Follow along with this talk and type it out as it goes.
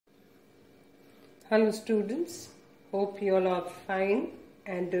Hello students, hope you all are fine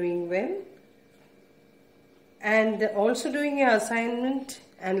and doing well and also doing your assignment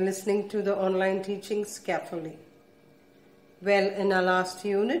and listening to the online teachings carefully. Well, in our last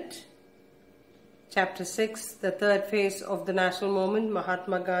unit, chapter 6, the third phase of the national movement,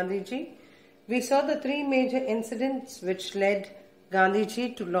 Mahatma Gandhiji, we saw the three major incidents which led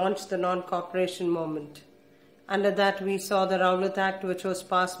Gandhiji to launch the non-cooperation movement. Under that, we saw the Rowlatt Act, which was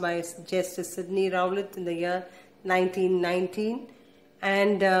passed by Justice Sidney Rowlatt in the year 1919,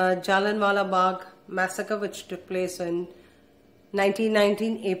 and Jallianwala Bagh massacre, which took place in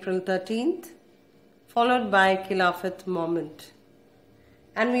 1919, April 13th, followed by Khilafat movement.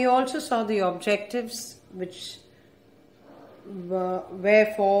 And we also saw the objectives which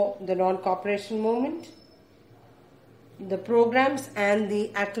were for the non-cooperation movement, the programs and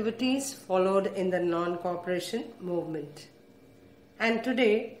the activities followed in the non-cooperation movement. And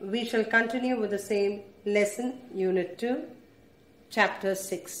today we shall continue with the same lesson, Unit 2, Chapter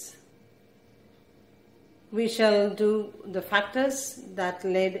 6. We shall do the factors that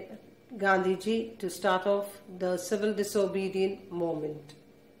led Gandhiji to start off the civil disobedient movement.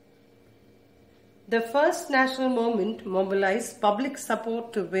 The first national movement mobilized public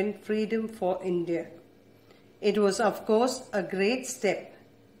support to win freedom for India. It was, of course, a great step,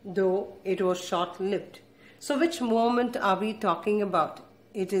 though it was short-lived. So which movement are we talking about?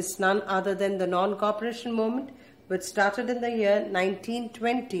 It is none other than the non-cooperation movement, which started in the year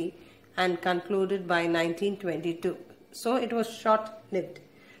 1920 and concluded by 1922. So it was short-lived.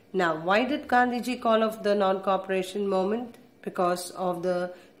 Now, why did Gandhiji call off the non-cooperation movement? Because of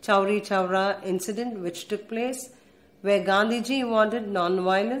the Chauri Chaura incident which took place, where Gandhiji wanted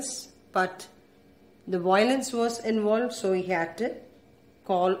non-violence, but the violence was involved, so he had to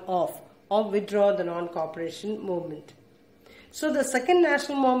call off or withdraw the non-cooperation movement. So the second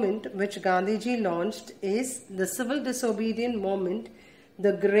national movement which Gandhiji launched is the civil disobedient movement,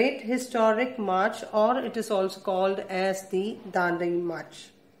 the Great Historic March, or it is also called as the Dandi March.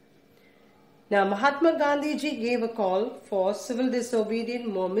 Now, Mahatma Gandhiji gave a call for civil disobedient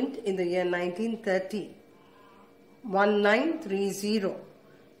movement in the year 1930.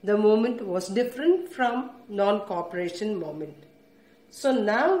 The movement was different from non-cooperation movement. So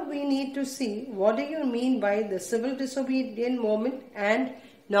now we need to see what do you mean by the civil disobedient movement and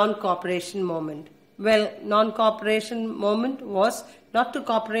non-cooperation movement. Well, non-cooperation movement was not to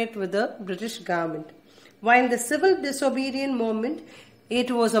cooperate with the British government. While the civil disobedient movement, it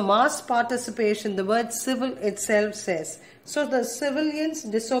was a mass participation. The word civil itself says. So the civilians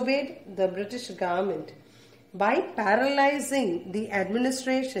disobeyed the British government by paralyzing the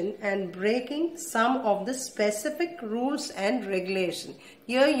administration and breaking some of the specific rules and regulation.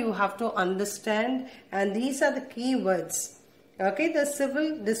 Here you have to understand, and these are the key words. Okay, the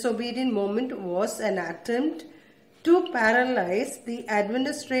civil disobedient movement was an attempt to paralyze the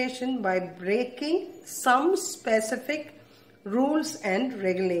administration by breaking some specific rules and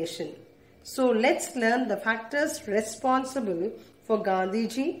regulation. So let's learn the factors responsible for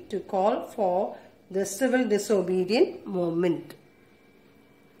Gandhiji to call for the civil disobedient movement.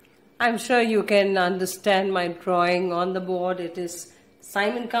 I'm sure you can understand my drawing on the board. It is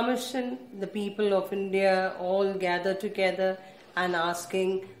Simon Commission, the people of India all gather together and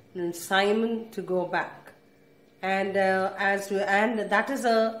asking Simon to go back. And that is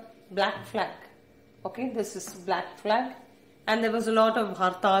a black flag. Okay, this is black flag. And there was a lot of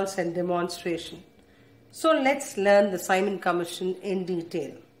hartals and demonstration. So let's learn the Simon Commission in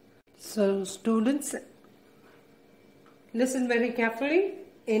detail. So students, listen very carefully.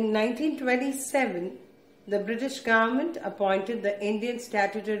 In 1927, the British government appointed the Indian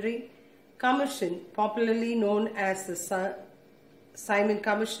Statutory Commission, popularly known as the Simon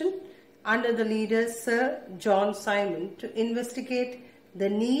Commission, under the leader Sir John Simon, to investigate the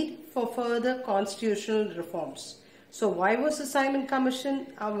need for further constitutional reforms. So why was the Simon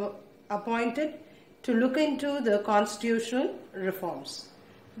Commission appointed? To look into the constitutional reforms.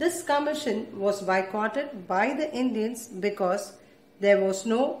 This commission was boycotted by the Indians because there was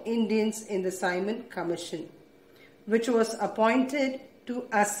no Indians in the Simon Commission, which was appointed to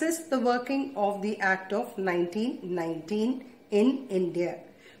assist the working of the Act of 1919 in India.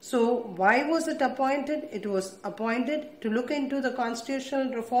 So why was it appointed? It was appointed to look into the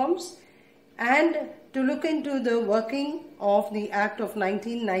constitutional reforms and to look into the working of the Act of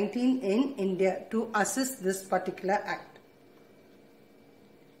 1919 in India to assist this particular act.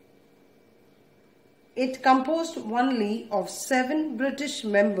 It composed only of 7 British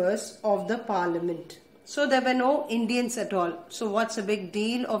members of the Parliament. So there were no Indians at all. So what's a big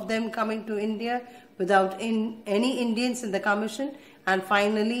deal of them coming to India without any Indians in the commission? And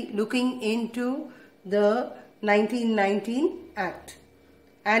finally looking into the 1919 Act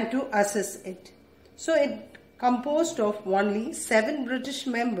and to assess it. So it composed of only 7 British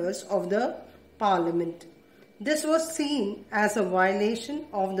members of the Parliament. This was seen as a violation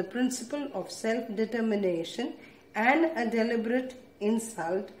of the principle of self-determination and a deliberate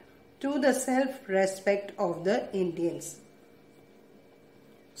insult to the self-respect of the Indians.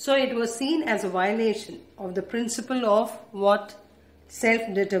 So it was seen as a violation of the principle of what?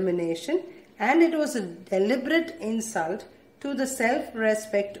 Self-determination, and it was a deliberate insult to the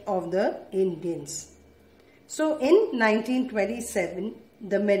self-respect of the Indians. So in 1927,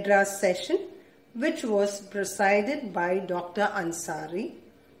 the Madras session, which was presided by Dr. Ansari,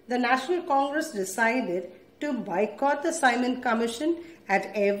 the National Congress decided to boycott the Simon Commission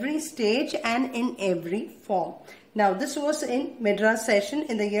at every stage and in every form. Now this was in Madras session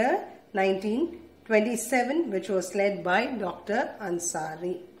in the year 1927, which was led by Dr.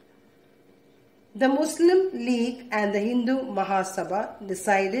 Ansari. The Muslim League and the Hindu Mahasabha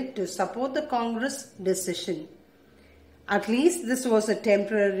decided to support the Congress decision. At least this was a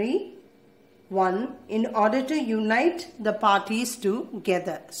temporary one in order to unite the parties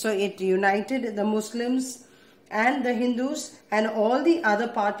together. So it united the Muslims and the Hindus, and all the other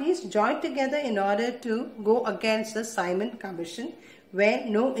parties joined together in order to go against the Simon Commission, where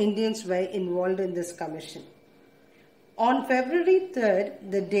no Indians were involved in this commission. On February 3rd,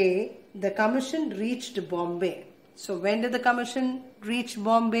 the day the commission reached Bombay. So when did the commission reach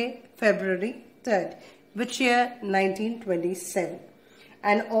Bombay? February 3rd. Which year? 1927.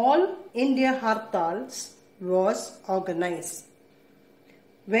 And all India Hartals was organized.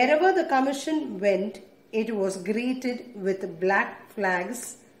 Wherever the commission went, it was greeted with black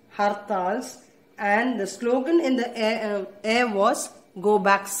flags, Hartals, and the slogan in the air was "Go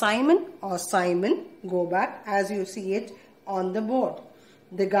back Simon" or "Simon, go back," as you see it on the board.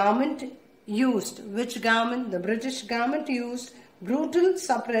 The government used, which government? The British government used brutal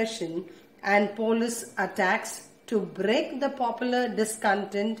suppression and police attacks to break the popular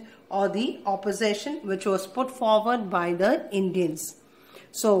discontent or the opposition which was put forward by the Indians.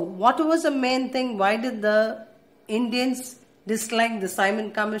 So what was the main thing? Why did the Indians dislike the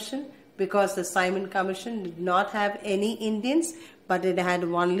Simon Commission? Because the Simon Commission did not have any Indians, but it had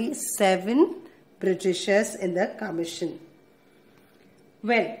only 7 Britishers in the commission.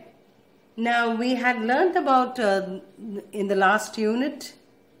 Well, now we had learnt about in the last unit,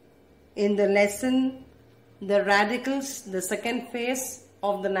 in the lesson, the radicals, the second phase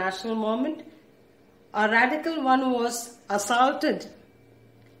of the national movement. A radical one was assaulted,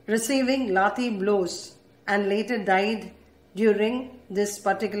 receiving lathi blows, and later died during this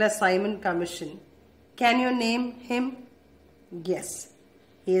particular Simon Commission. Can you name him? Yes.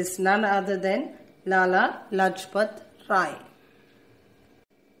 He is none other than Lala Lajpat Rai.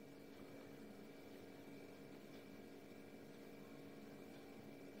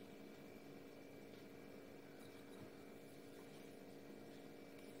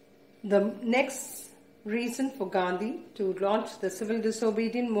 The next reason for Gandhi to launch the civil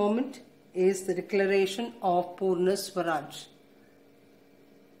disobedient movement is the declaration of Purna Swaraj.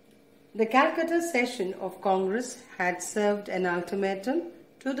 The Calcutta session of Congress had served an ultimatum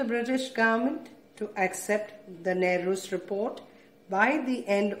to the British government to accept the Nehru's report by the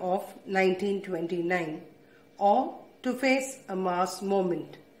end of 1929 or to face a mass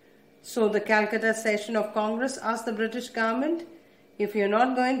movement. So the Calcutta session of Congress asked the British government, if you're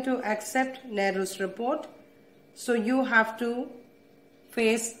not going to accept Nehru's report, so you have to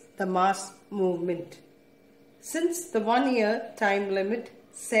face the mass movement. Since the 1-year time limit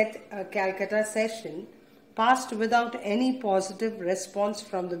set, a Calcutta session passed without any positive response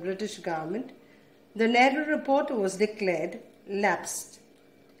from the British government, the Nehru report was declared lapsed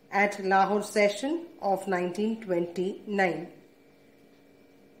at Lahore session of 1929.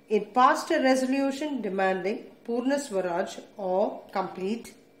 It passed a resolution demanding Purna Swaraj or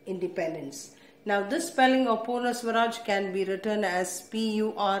complete independence. Now this spelling of Purna Swaraj can be written as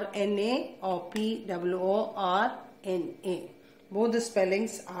P-U-R-N-A or P-O-O-R-N-A. Both the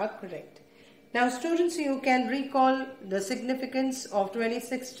spellings are correct. Now students, you can recall the significance of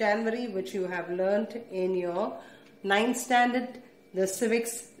 26th January, which you have learnt in your 9th standard, the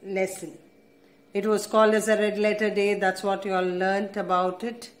civics lesson. It was called as a red letter day. That's what you all learnt about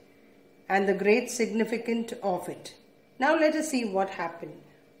it and the great significance of it. Now let us see what happened.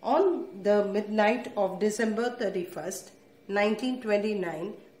 On the midnight of December 31st,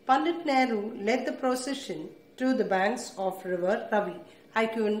 1929, Pandit Nehru led the procession to the banks of river Ravi.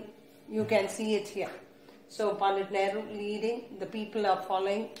 You can see it here. So Pandit Nehru leading, the people are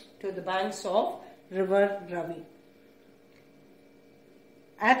following to the banks of river Ravi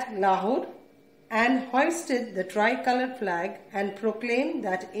at Lahore, and hoisted the tricolored flag and proclaimed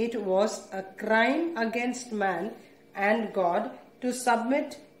that it was a crime against man and God to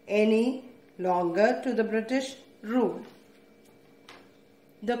submit any longer to the British rule.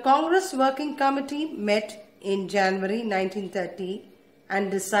 The Congress Working Committee met in January 1930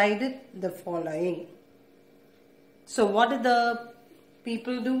 and decided the following. So what did the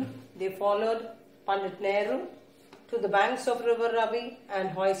people do? They followed Pandit Nehru to the banks of River Ravi and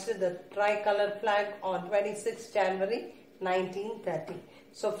hoisted the tricolored flag on 26 January 1930.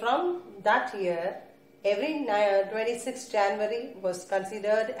 So from that year, every 26 January was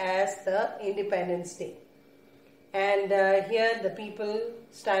considered as the Independence Day. And here the people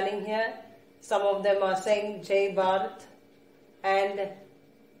standing here, some of them are saying Jai Bharat and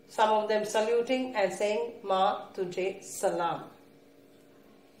some of them saluting and saying Ma Tujhe Salam.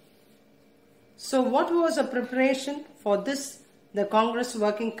 So what was a preparation for this? The Congress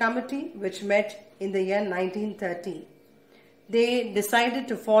Working Committee, which met in the year 1930. They decided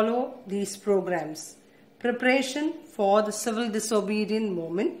to follow these programs. Preparation for the civil disobedient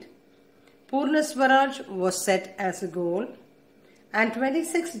movement. Purna Swaraj was set as a goal, and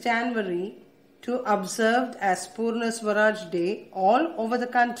 26 January to observed as Purna Swaraj Day all over the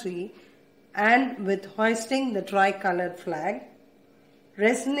country and with hoisting the tricolored flag.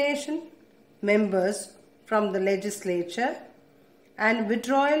 Resignation members from the legislature and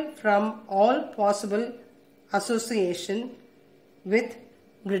withdrawal from all possible association with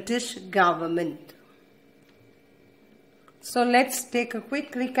British government. So let's take a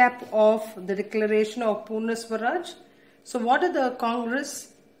quick recap of the declaration of Purna Swaraj. So what did the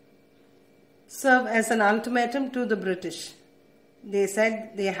Congress serve as an ultimatum to the British? They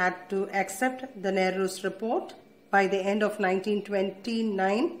said they had to accept the Nehru's report by the end of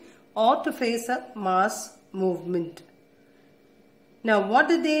 1929 or to face a mass movement. Now what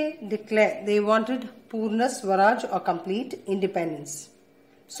did they declare? They wanted Purna Swaraj or complete independence.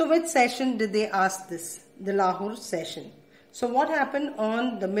 So which session did they ask this? The Lahore session. So what happened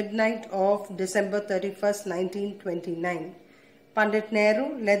on the midnight of December 31st, 1929? Pandit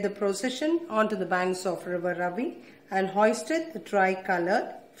Nehru led the procession onto the banks of River Ravi and hoisted the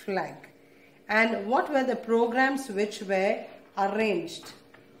tricolored flag. And what were the programs which were arranged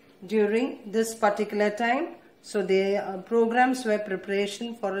during this particular time? So the programs were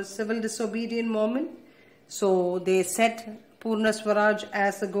preparation for a civil disobedient movement. So they set Purna Swaraj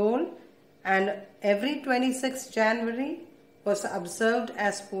as a goal, and every 26 January was observed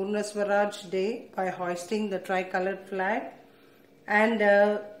as Purna Swaraj Day by hoisting the tricolored flag, and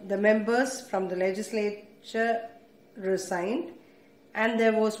the members from the legislature resigned, and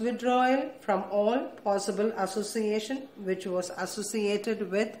there was withdrawal from all possible association which was associated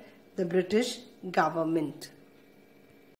with the British government.